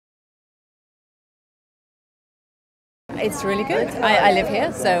It's really good. I live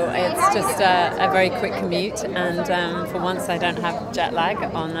here, so it's just a very quick commute, and for once I don't have jet lag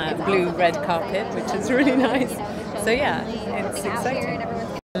on a blue-red carpet, which is really nice. So yeah, it's exciting.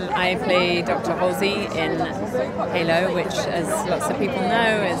 I play Dr. Halsey in Halo, which, as lots of people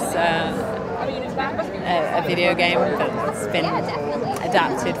know, is a video game that's been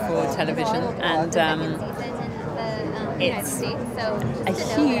adapted for television, and it's a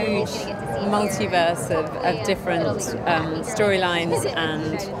huge multiverse of different storylines,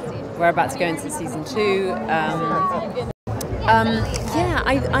 and we're about to go into season 2.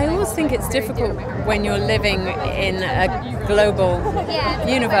 I always think it's difficult when you're living in a global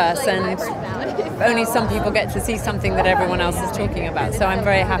universe and only some people get to see something that everyone else is talking about. So I'm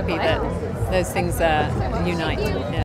very happy that those things unite. Yeah.